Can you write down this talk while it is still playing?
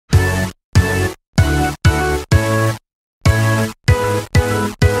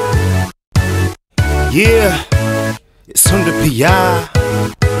Yeah, it's 100 PI.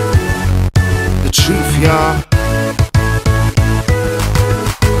 The truth, y'all.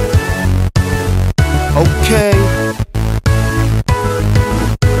 Okay.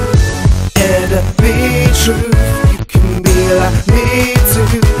 And be true. You can be like me too.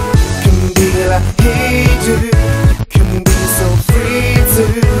 You can be like he do. You can be so free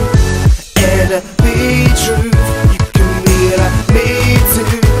too. And be true. You can be like me too.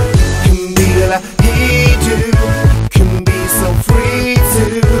 You can be like he do. You can be so free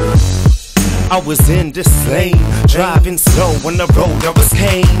too. I was in this lane, driving slow on the road, I was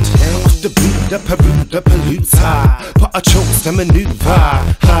caned. Off the boot, the Peru, the polluter, but I chose to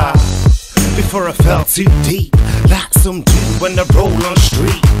maneuver. Before I fell too deep, like some dude when I roll on the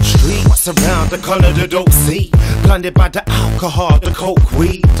street. What's around the corner, the dope see. Blinded by the alcohol, the coke,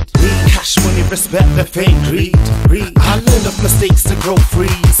 weed. Cash money, respect, the fame, greed. I learned of mistakes to grow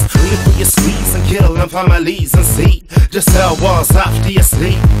freeze. Live for your sleeves and kill them families and see the cell walls after you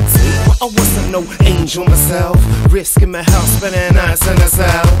sleep. I wasn't no angel myself, risking my health, spending nights in a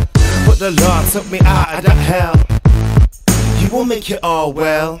cell. But the Lord took me out of that hell. You will make it all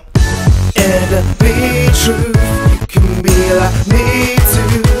well. And be true. You can be like me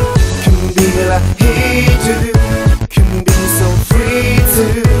too. You can be like he do. You can be so free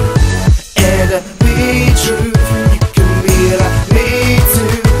too. And be true. You can be like me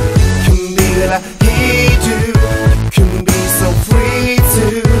too. You can be like he do. You can be so free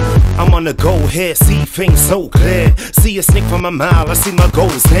too. I'm on the go here, see things so clear. See a snake from a mile, I see my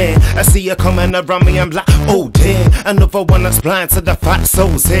goals there. I see you coming around me, I'm like, oh dear. Another one that's blind to the fact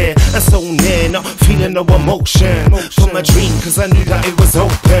souls here. And so near, not feeling no emotion from my dream, cause I knew that it was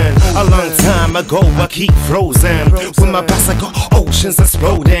open. A long time ago, I keep frozen. With my bass, I got oceans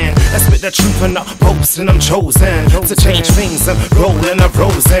exploding. I spit the truth and not boasting, I'm chosen to change things and rolling a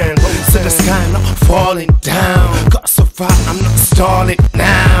rosin. To the sky, not falling down. Got so far, I'm not stalling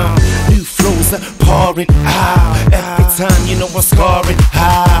now. New flows are pouring out. Every time you know I'm scoring.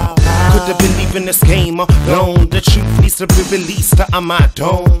 How could have believed in this game alone? The truth needs to be released out of my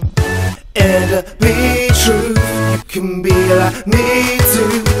dome. And be true. You can be like me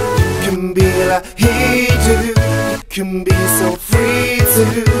too. You can be like he do. You can be so free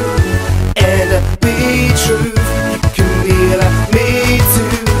too. And be true. You can be like me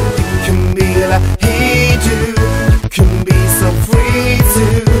too. You can be like he do. You can be so free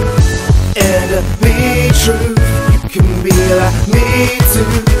too. And be true. You can be like me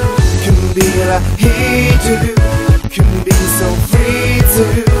too. You can be like he do. You can be so free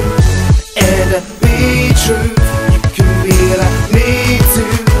too. And be true.